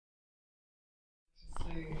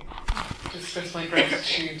express my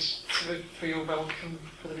gratitude for your welcome,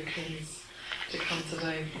 for the Bhikkhunis to come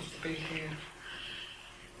today, to be here.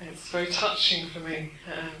 It's very touching for me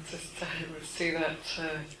just to see that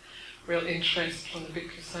real interest from the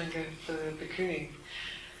Bhikkhu Sangha for the Bhikkhuni.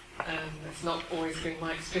 It's not always been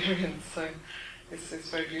my experience, so it's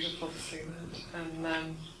very beautiful to see that.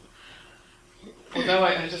 And although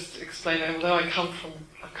I just explained, although I come from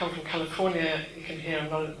California, you can hear I'm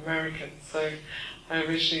not an American. So I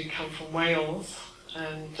originally come from Wales,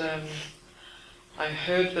 and I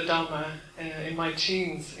heard the Dhamma in my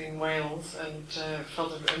teens in Wales, and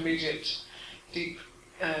felt an immediate, deep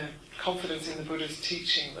confidence in the Buddha's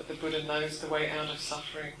teaching that the Buddha knows the way out of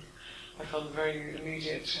suffering. I felt a very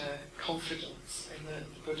immediate confidence in the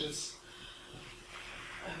Buddha's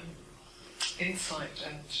insight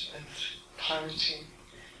and clarity.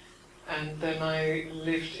 And then I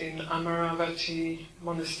lived in Amaravati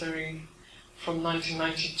monastery from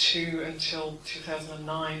 1992 until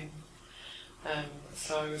 2009.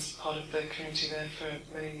 So I was part of the community there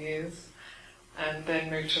for many years, and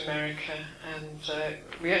then moved to America. And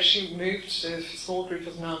we actually moved, a small group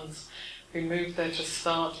of nuns, we moved there to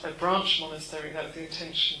start a branch monastery. That was the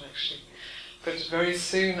intention, actually. But very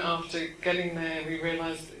soon after getting there, we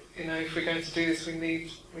realised, if we're going to do this, we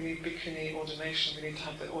need Bhikkhuni ordination. We need to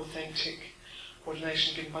have the authentic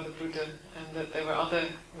ordination given by the Buddha, and that there were other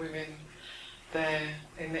women there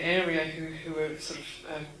in the area who were sort of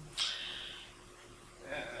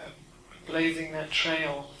blazing that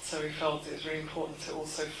trail. So we felt it was really important to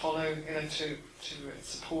also follow, to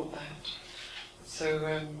support that.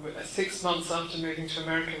 So 6 months after moving to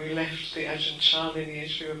America, we left the Ajahn Chah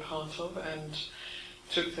lineage we were part of and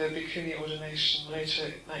took the Bhikkhuni ordination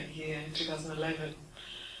later that year, in 2011.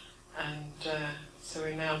 And so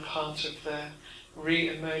we're now part of the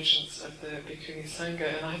re-emergence of the Bhikkhuni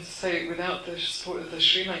Sangha. And I have to say, without the support of the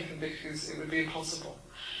Sri Lankan bhikkhus, it would be impossible.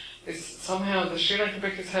 Somehow the Sri Lankan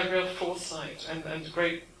bhikkhus have real foresight and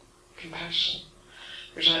great compassion,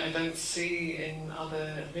 which I don't see in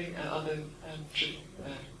other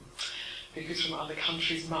bhikkhus from other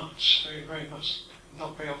countries much, very much,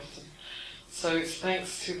 not very often. So it's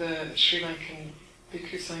thanks to the Sri Lankan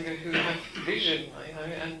Bhikkhu Sangha who have vision,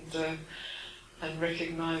 and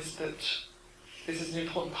recognise that this is an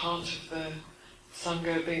important part of the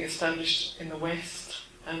Sangha being established in the West,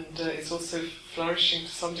 and it's also flourishing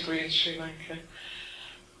to some degree in Sri Lanka.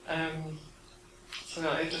 So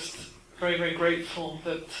I'm just very grateful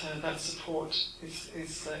that that support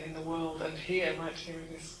is in the world, and right here in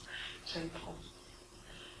this temple.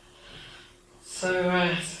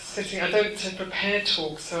 So sitting, I don't prepare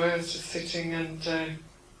talks, so I was just sitting and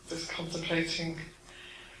just contemplating.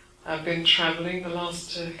 I've been travelling the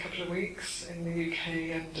last couple of weeks in the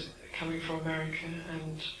UK and coming from America,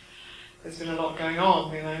 and there's been a lot going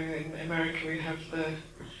on. In America we have the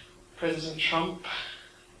President Trump,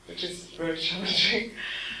 which is very challenging,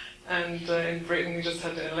 and in Britain we just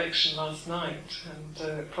had an election last night,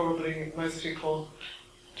 and probably most people,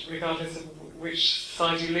 regardless of which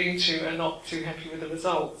side you lean to, are not too happy with the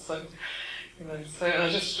results. So, so I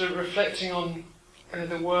was just reflecting on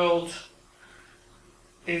the world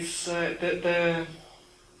is that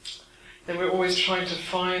we're always trying to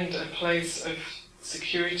find a place of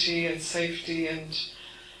security and safety and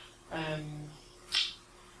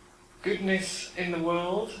goodness in the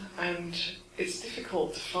world, and it's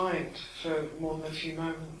difficult to find for more than a few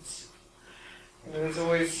moments. There's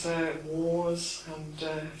always wars and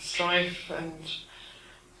strife and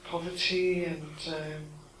poverty and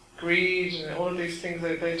greed and all of these things.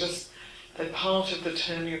 They're part of the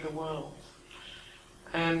turning of the world.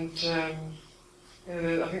 And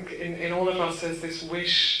I think in all of us there's this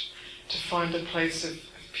wish to find a place of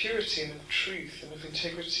purity and of truth and of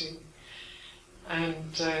integrity.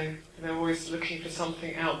 And always looking for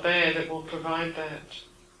something out there that will provide that.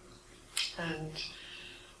 And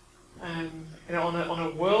on a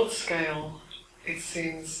world scale, it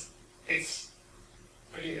seems it's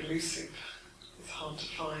pretty elusive. It's hard to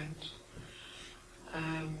find.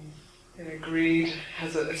 Greed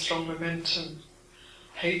has a strong momentum.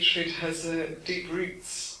 Hatred has deep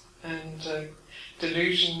roots, and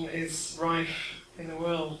delusion is rife in the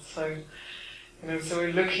world. So, so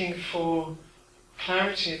we're looking for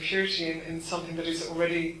clarity and purity in something that is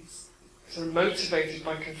already sort of motivated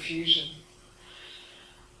by confusion.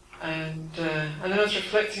 And then I was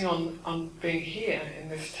reflecting on being here in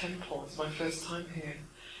this temple. It's my first time here,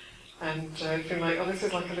 and feeling like, this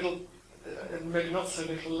is like a little, maybe not so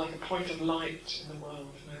little, like a point of light in the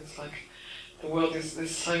world. It's like the world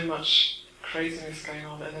there's so much craziness going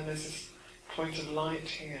on, and then there's this point of light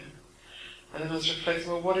here. And then I was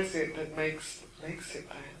reflecting, well, what is it that makes it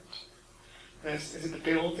that? Is it the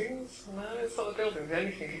buildings? No, it's not the buildings.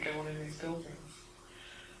 Anything could go on in these buildings.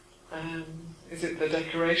 Is it the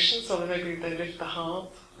decorations? Or maybe they lift the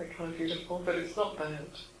heart, they're kind of beautiful, but it's not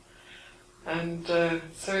that. And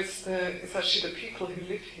so it's actually the people who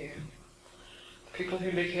live here. The people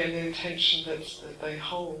who live here and the intention that they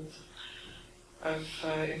hold of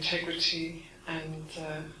integrity and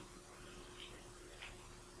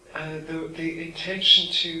the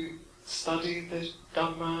intention to study the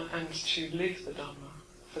Dhamma and to live the Dhamma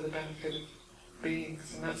for the benefit of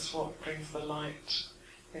beings, and that's what brings the light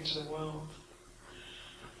into the world.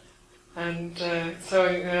 And so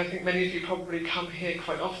I think many of you probably come here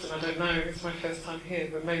quite often. I don't know, it's my first time here,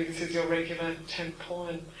 but maybe this is your regular temple,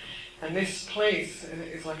 and this place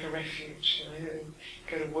is like a refuge. You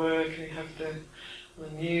go to work and you have the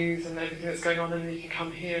news and everything that's going on, and then you can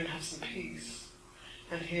come here and have some peace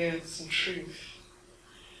and hear some truth,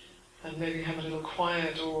 and maybe have a little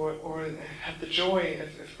quiet, or have the joy of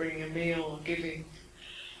bringing a meal or giving.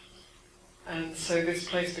 And so this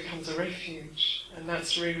place becomes a refuge, and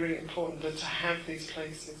that's really, really important. That to have these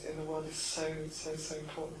places in the world is so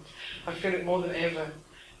important. I feel it more than ever.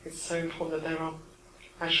 It's so important that there are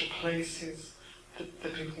actual places that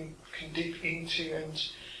people can dip into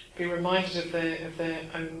and be reminded of their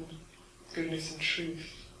own goodness and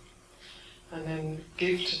truth, and then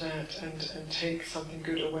give to that and take something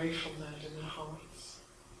good away from that in their hearts.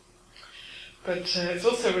 But it's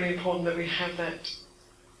also really important that we have that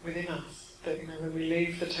within us. That when we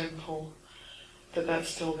leave the temple, that's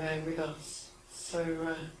still there with us.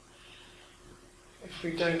 So if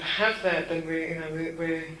we don't have that, then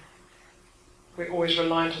we're always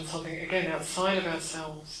reliant on something again outside of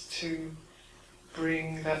ourselves to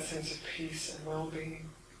bring that sense of peace and well-being.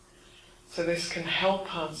 So this can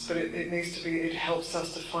help us, but it needs to be. It helps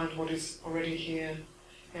us to find what is already here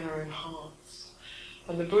in our own hearts.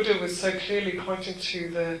 And the Buddha was so clearly pointing to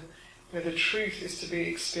the truth is to be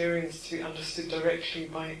experienced, to be understood directly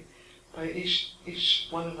by each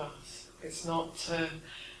one of us. It's not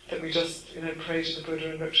that we just pray to the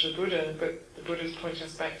Buddha and look to the Buddha, but the Buddha is pointing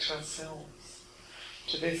us back to ourselves,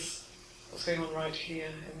 to this, what's going on right here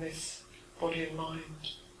in this body and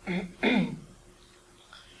mind.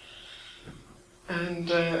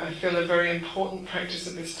 And I feel a very important practice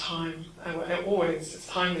at this time, always, it's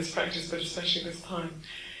timeless practice, but especially this time,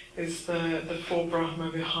 is the four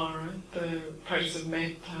Brahma Vihara, the practice of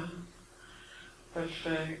metta, of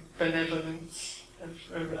benevolence, of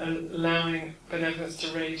allowing benevolence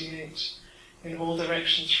to radiate in all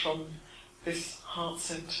directions from this heart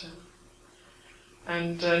centre,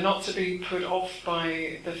 and not to be put off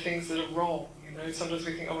by the things that are wrong. Sometimes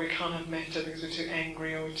we think, we can't have metta because we're too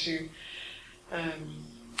angry, or we're too, our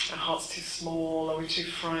heart's too small, or we're too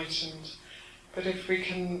frightened. But if we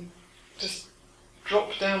can just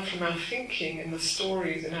drop down from our thinking and the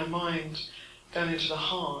stories in our mind down into the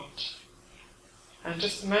heart, and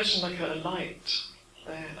just imagine like a light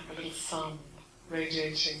there, like a little sun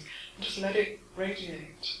radiating, and just let it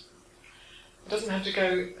radiate. It doesn't have to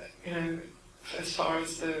go, as far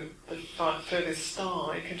as the furthest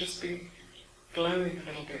star. It can just be glowing a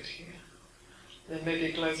little bit here. And then maybe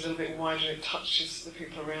it glows a little bit wider and it touches the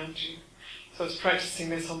people around you. So I was practicing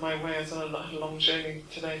this on my way. I was on a long journey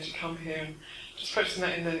today to come here, and just practicing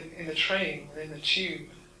that in the train, in the tube.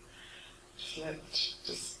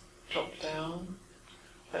 Just drop down,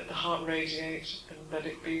 let the heart radiate, and let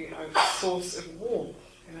it be a source of warmth,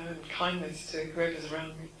 and kindness to whoever's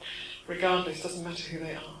around me, regardless, doesn't matter who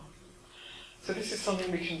they are. So this is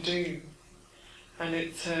something we can do, and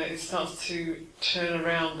it starts to turn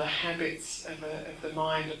around the habits of the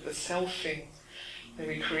mind, of the selfing. And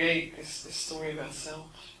we create this story of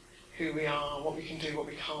ourselves, who we are, what we can do, what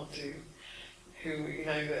we can't do,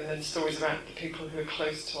 and then stories about the people who are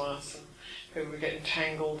close to us and who we get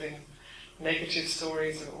entangled in negative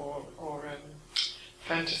stories or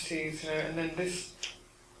fantasies, and then this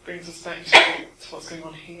brings us back to what's going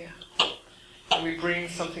on here. And we bring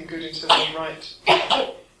something good into the world right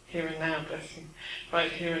here and now, bless you, right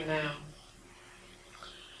here and now.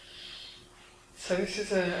 So this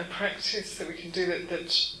is a practice that we can do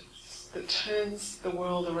that turns the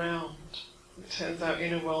world around. It turns our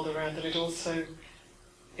inner world around, and it also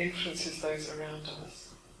influences those around us.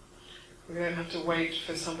 We don't have to wait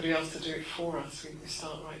for somebody else to do it for us. We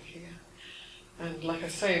start right here. And like I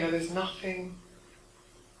say, there's nothing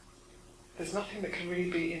that can really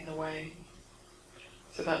be in the way.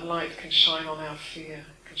 So that light can shine on our fear,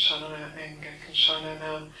 can shine on our anger, can shine on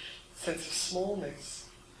our sense of smallness,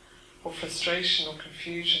 or frustration, or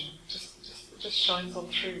confusion. It just shines on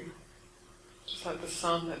through. Just like the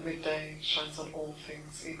sun at midday shines on all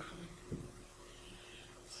things equally.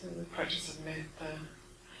 So the practice of metta.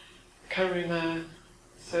 Karuna,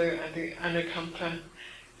 so the Anukampa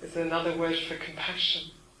is another word for compassion.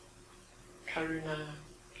 Karuna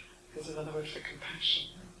is another word for compassion.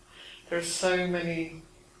 There are so many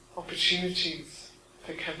opportunities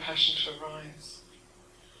for compassion to arise.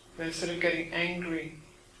 Sort of getting angry,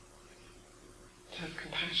 to have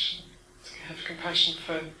compassion. To have compassion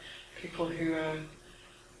for people who are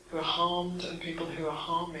harmed and people who are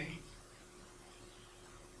harming.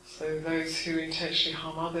 So those who intentionally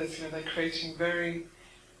harm others, they're creating very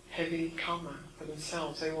heavy karma for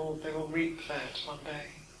themselves. They will reap that one day,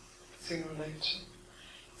 sooner or later.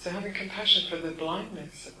 So having compassion for the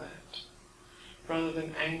blindness of that, rather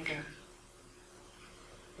than anger,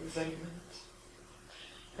 resentment.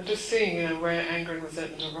 And just seeing, where anger and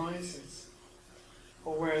resentment arises,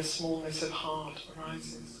 or where a smallness of heart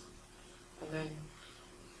arises, and then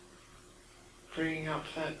bringing up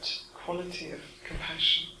that quality of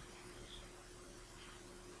compassion.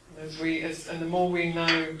 And the more we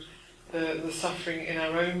know the suffering in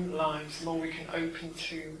our own lives, the more we can open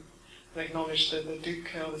to and acknowledge the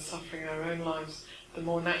dukkha, or the suffering in our own lives, the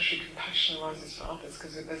more naturally compassion arises for others,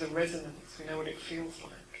 because there's a resonance. We know what it feels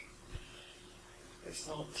like. It's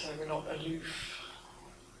not, we're not aloof.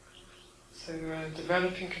 So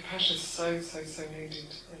developing compassion is so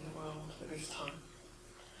needed in the world at this time.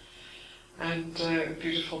 And a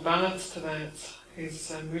beautiful balance to that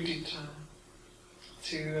is mudita,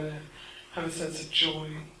 to have a sense of joy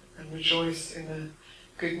and rejoice in the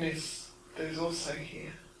goodness that is also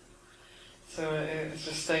here. So I was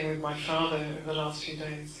just staying with my father over the last few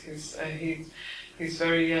days. He's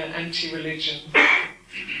very anti-religion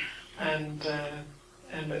and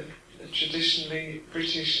traditionally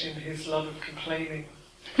British in his love of complaining.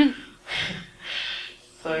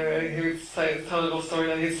 So he would tell a little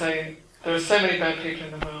story, and he'd say, there are so many bad people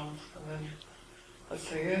in the world, and then I'd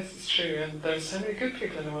say, yes, it's true, and there are so many good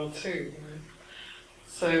people in the world too.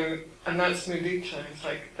 So, and that's mudita. It's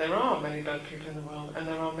like there are many bad people in the world, and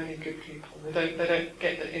there are many good people. They don't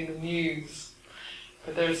get that in the news,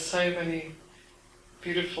 but there are so many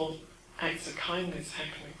beautiful acts of kindness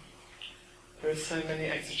happening. There are so many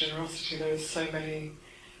acts of generosity. There are so many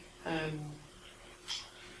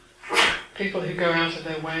people who go out of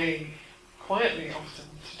their way, quietly often,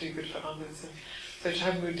 to do good for others. And so to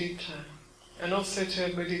have mudita, and also to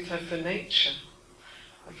have mudita for nature.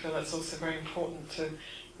 I feel that's also very important, to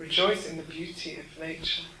rejoice in the beauty of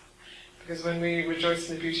nature. Because when we rejoice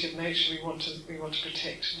in the beauty of nature, we want to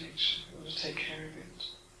protect nature. We want to take care of it.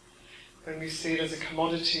 When we see it as a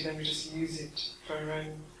commodity, then we just use it for our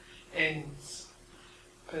own ends.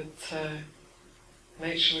 But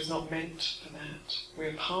nature was not meant for that.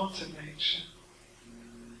 We're part of nature.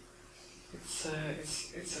 It's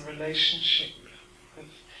a relationship of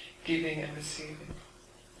giving and receiving.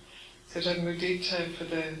 So to have mudita for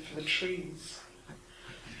the trees,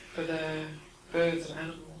 for the birds and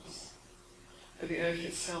animals, for the earth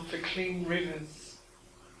itself, for clean rivers,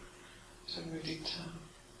 to have mudita.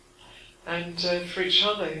 And for each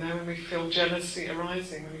other, when we feel jealousy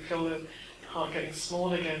arising, when we feel the heart getting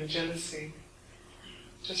small again, jealousy,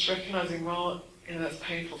 just recognizing, well, that's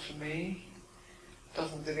painful for me,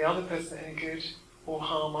 doesn't do the other person any good or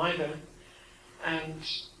harm either, and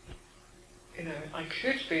I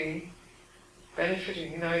could be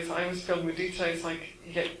benefiting. I always feel mudita. It's like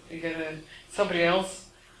you get somebody else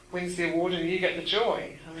wins the award and you get the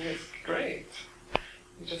joy. It's great.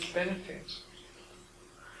 You just benefit.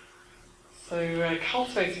 So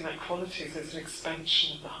cultivating that quality, so it's an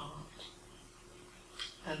expansion of the heart.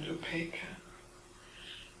 And upekkha,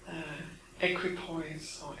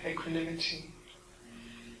 equipoise or equanimity.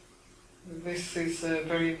 This is a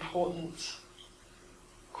very important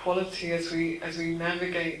quality as we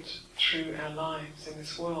navigate through our lives in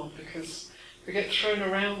this world, because we get thrown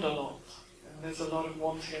around a lot, and there's a lot of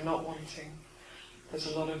wanting and not wanting. There's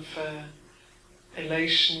a lot of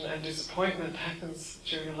elation and disappointment happens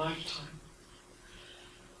during a lifetime.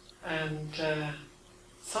 And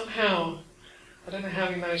somehow, I don't know how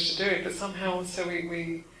we manage to do it, but somehow also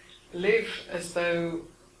we live as though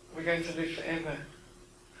we're going to live forever.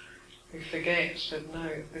 We forget that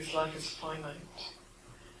no, this life is finite.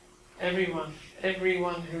 Everyone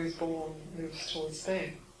who is born moves towards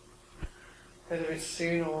death. Whether it's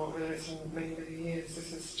soon or whether it's in many, many years,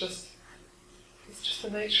 it's just the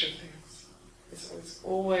nature of things. It's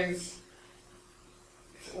always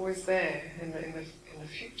there in the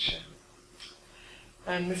future.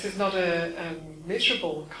 And this is not a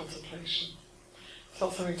miserable contemplation. It's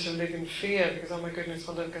not something to live in fear because, oh my goodness,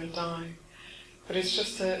 one day I'm going to die. But it's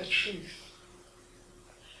just a truth.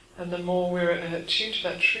 And the more we're attuned to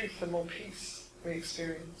that truth, the more peace we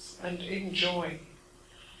experience, and even joy.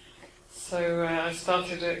 So I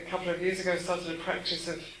started a couple of years ago, a practice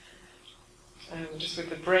of just with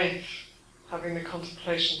the breath, having the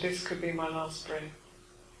contemplation, this could be my last breath.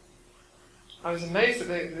 I was amazed at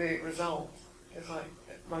the result. It's like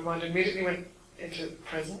my mind immediately went into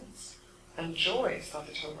presence, and joy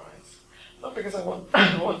started to arise. Not because I want,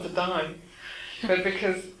 I want to die, but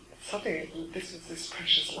because suddenly this was this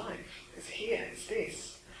precious life. It's here, it's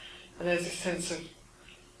this. And there's this sense of,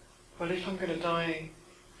 well, if I'm going to die,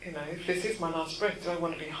 if this is my last breath, do I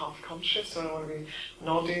want to be half conscious? Do I want to be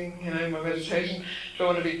nodding, in my meditation? Do I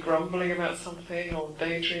want to be grumbling about something or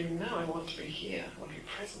daydreaming? No, I want to be here. I want to be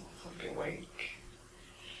present. I want to be awake.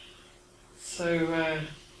 So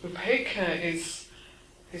Upekkha is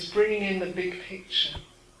bringing in the big picture.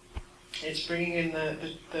 It's bringing in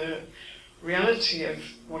the reality of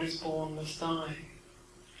what is born must die.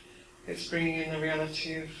 It's bringing in the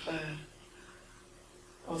reality of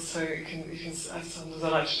also you can sometimes I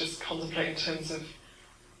like to just contemplate in terms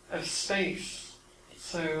of space.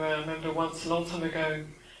 So I remember once a long time ago,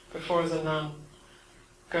 before I was a nun,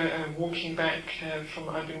 walking back from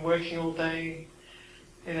I'd been working all day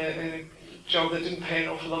in a job that didn't pay an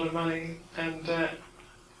awful lot of money, and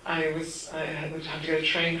I would have to get a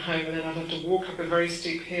train home, and then I'd have to walk up a very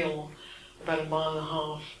steep hill about 1.5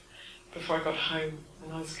 miles before I got home,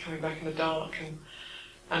 and I was coming back in the dark,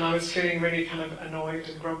 and I was feeling really kind of annoyed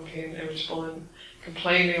and grumpy and irritable and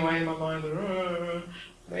complaining away in my mind,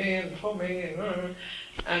 me and for me,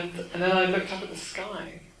 and then I looked up at the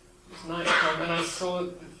sky. It was night time, and I saw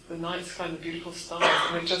the night sky and the beautiful stars,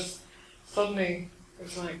 and it just suddenly it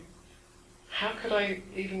was like, how could I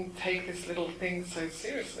even take this little thing so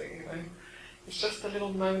seriously? It's just a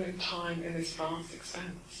little moment in time in this vast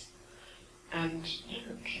expanse, and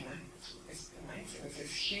look, it's amazing. There's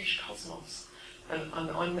this huge cosmos,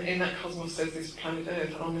 and in that cosmos there's this planet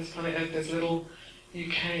Earth, and on this planet Earth there's little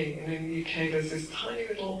UK, and in the UK there's this tiny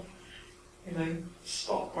little,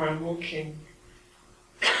 spot where I'm walking.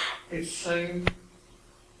 It's so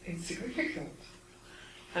insignificant,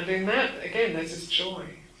 and in that again there's this joy.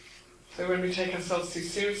 So when we take ourselves too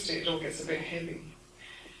seriously, it all gets a bit heavy.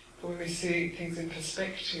 But when we see things in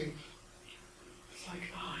perspective, it's like,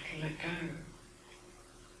 I can let go.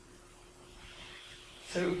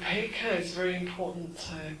 So upekkha is a very important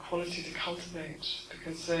quality to cultivate,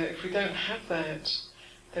 because if we don't have that,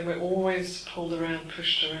 then we're always pulled around,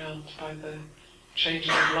 pushed around by the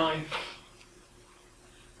changes of life.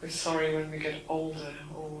 We're sorry when we get older,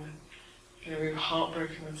 or we're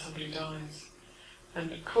heartbroken when somebody dies. And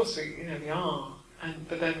of course we are,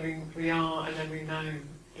 but then we are, and then we know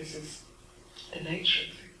this is the nature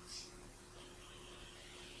of things.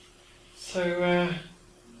 So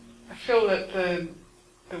I feel that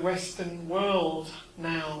the Western world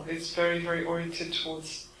now is very, very oriented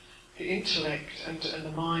towards the intellect and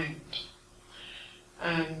the mind,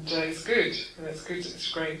 and it's good. It's good.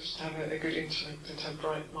 It's great to have a good intellect and to have a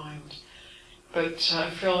bright mind. But I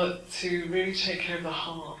feel that to really take care of the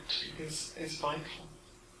heart is vital.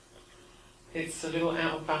 It's a little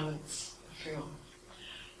out of balance, I feel.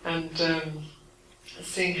 And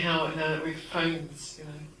seeing how with phones,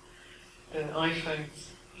 the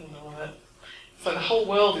iPhones and all that, it's like the whole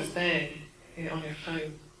world is there on your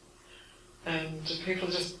phone. And people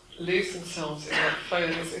just lose themselves in that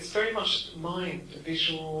phone. It's very much mind,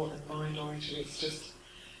 visual and mind oriented. It's just,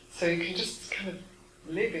 so you can just kind of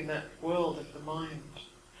live in that world of the mind.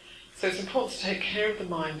 So it's important to take care of the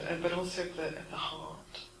mind, but also of the heart.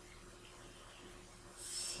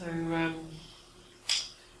 So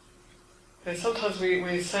sometimes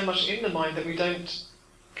we're so much in the mind that we don't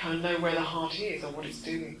kind of know where the heart is or what it's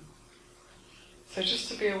doing. So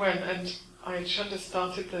just to be aware, and Chanda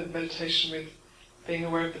started the meditation with being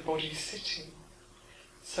aware of the body sitting.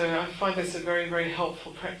 So I find this a very, very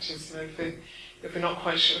helpful practice. If we're not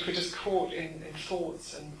quite sure, if we're just caught in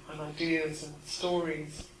thoughts and ideas and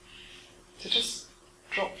stories, to just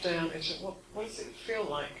drop down into what does it feel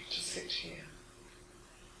like to sit here?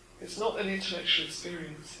 It's not an intellectual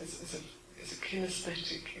experience, it's a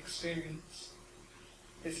kinesthetic experience.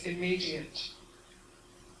 It's immediate.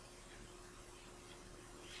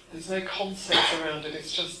 There's no concept around it,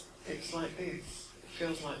 it's like this, it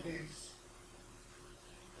feels like this.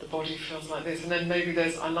 The body feels like this, and then maybe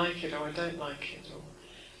there's I like it or I don't like it,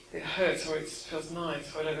 or it hurts or it feels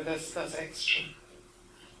nice, or whatever, that's extra.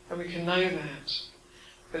 And we can know that.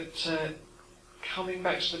 But coming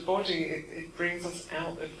back to the body, it brings us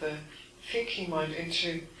out of the thinking mind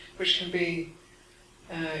into, which can be,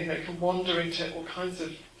 it can wander into all kinds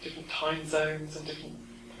of different time zones and different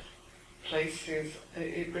places.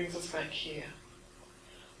 It brings us back here.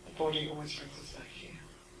 The body always brings us back here.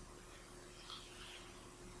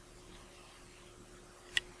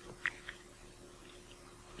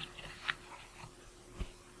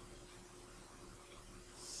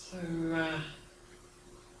 So,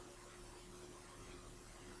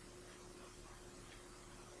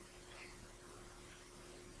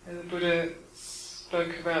 the Buddha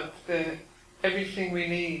spoke about everything we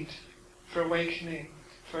need for awakening,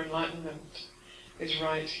 for enlightenment, is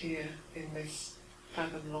right here in this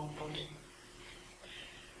fathom-long body.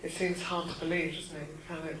 It seems hard to believe, doesn't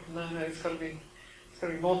it? No, it's got to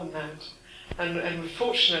be more than that. And we're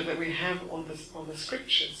fortunate that we have all the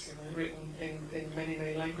scriptures, written in many,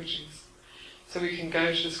 many languages. So we can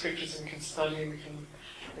go to the scriptures and we can study, we can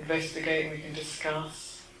investigate, and we can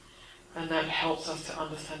discuss, and that helps us to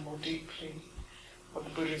understand more deeply what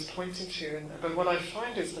the Buddha is pointing to. But what I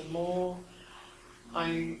find is the more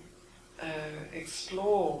I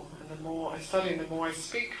explore and the more I study and the more I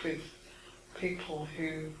speak with people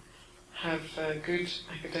who have good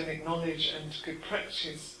academic knowledge and good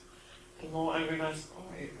practice, the more I realise,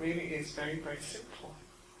 it really is very, very simple.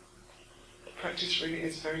 The practice really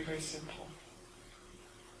is very, very simple.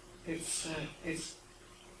 It's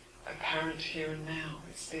apparent here and now.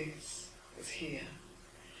 It's this. It's here.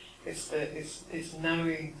 It's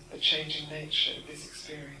knowing the changing nature of this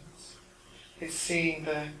experience. It's seeing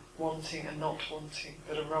the wanting and not wanting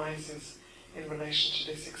that arises in relation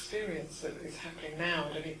to this experience that is happening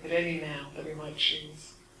now, at any now that we might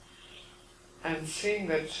choose. And seeing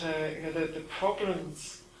that the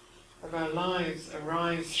problems of our lives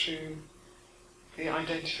arise through the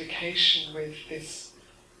identification with this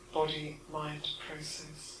body-mind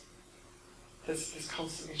process that's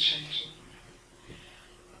constantly changing.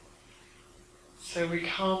 So we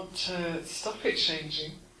can't stop it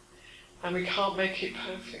changing, and we can't make it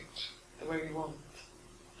perfect the way we want.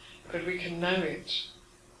 But we can know it.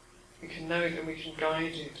 We can know it and we can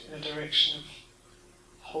guide it in a direction of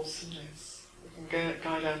wholesomeness. We can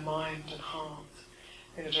guide our mind and heart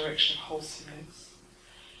in a direction of wholesomeness.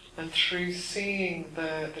 And through seeing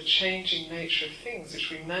the changing nature of things,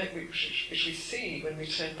 which we know, which we see when we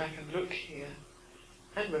turn back and look here,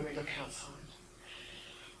 and when we look outside,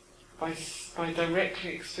 by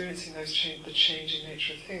directly experiencing the changing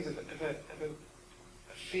nature of things, of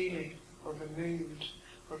a feeling, or of a mood,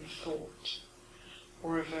 or of a thought,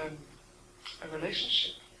 or of a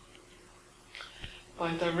relationship.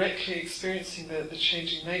 By directly experiencing the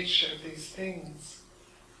changing nature of these things,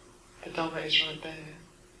 the Dhamma is right there.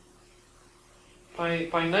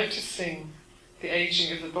 By noticing the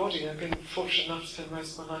aging of the body, I've been fortunate enough to spend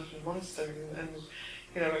most of my life in a monastery, and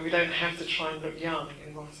we don't have to try and look young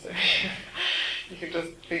in a monastery. You can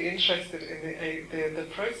just be interested in the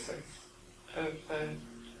process of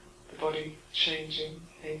the body changing,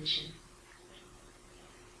 aging,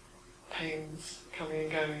 pains coming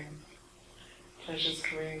and going, pleasures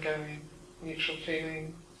coming and going, neutral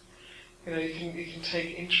feeling. You can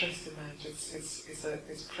take interest in that.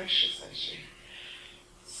 It's precious actually.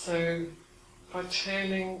 So by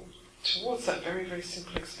turning towards that very, very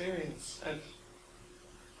simple experience of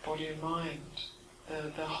body and mind,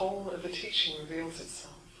 the whole of the teaching reveals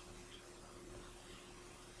itself.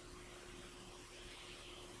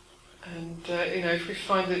 And if we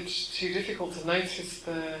find it too difficult to notice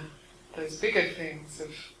those bigger things of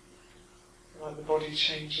like the body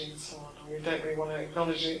changing and so on, or we don't really want to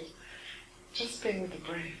acknowledge it, just being with the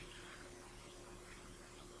breath.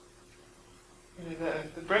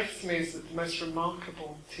 The breath to me is the most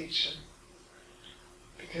remarkable teacher,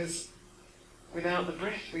 because without the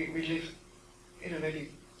breath we live,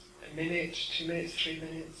 maybe a minute, 2 minutes, 3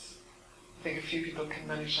 minutes. I think a few people can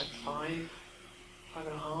manage like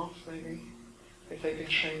 5.5 maybe, if they've been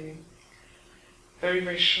training. Very,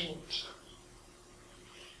 very short.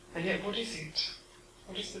 And yet what is it?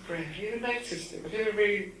 What is the breath? Have you ever noticed it? Have you ever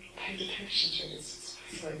really paid attention to it? It's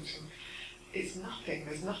fascinating. It's nothing.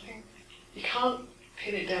 There's nothing. You can't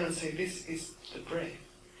pin it down and say this is the breath.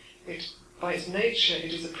 By its nature,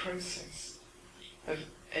 it is a process of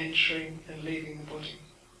entering and leaving the body.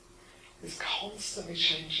 It's constantly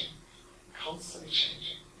changing, constantly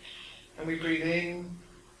changing. And we breathe in,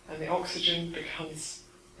 and the oxygen becomes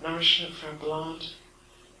nourishment for our blood,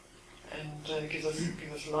 and gives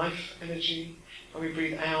us life energy. And we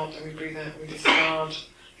breathe out, and we breathe out, and we discard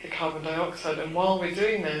the carbon dioxide. And while we're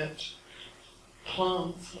doing that,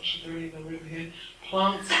 plants, not sure if they're really in the room here,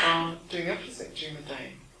 plants are doing the opposite during the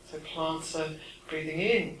day. So plants are breathing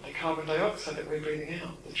in the carbon dioxide that we're breathing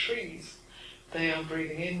out. The trees, they are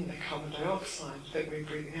breathing in the carbon dioxide that we're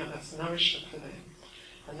breathing out. That's nourishment for them.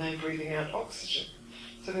 And they're breathing out oxygen.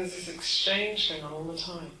 So there's this exchange going on all the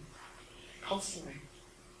time, constantly.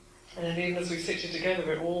 And then even as we sit here together,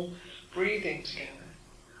 we're all breathing together.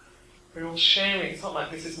 We're all sharing. It's not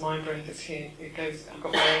like this is my breath, it's here. It goes, I've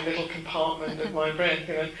got my own little compartment of my breath,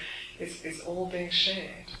 you know. It's all being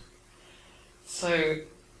shared. So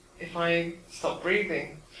if I stop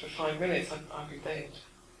breathing for 5 minutes, I'd be dead.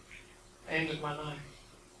 End of my life.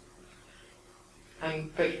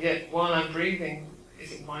 But yet, while I'm breathing,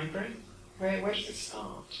 is it my breath? Where does it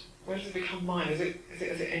start? Where does it become mine? Is it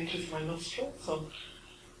as it enters my nostrils, or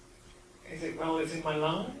is it in my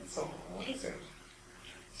lungs, or what is it?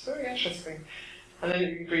 It's very interesting. And then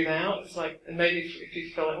you breathe out. It's like, and maybe if you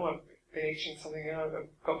feel like, oh, I've been eating something, you know, I've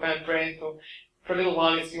got bad breath, or for a little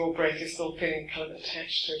while it's your breath. You're still feeling kind of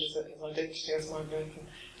attached to it as an identity, as my breath. And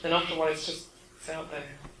then after a while, it's out there.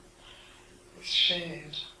 It's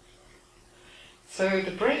shared. So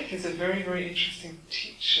the breath is a very, very interesting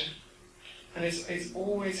teacher, and it's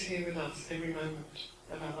always here with us every moment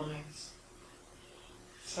of our lives.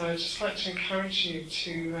 So I'd just like to encourage you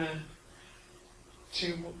to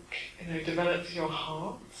develop your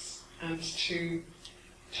hearts and to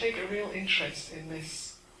take a real interest in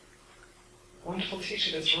this wonderful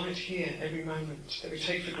teacher that's right here every moment, that we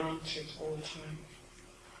take for granted all the time.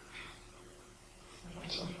 So I'd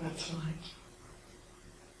like to offer that tonight.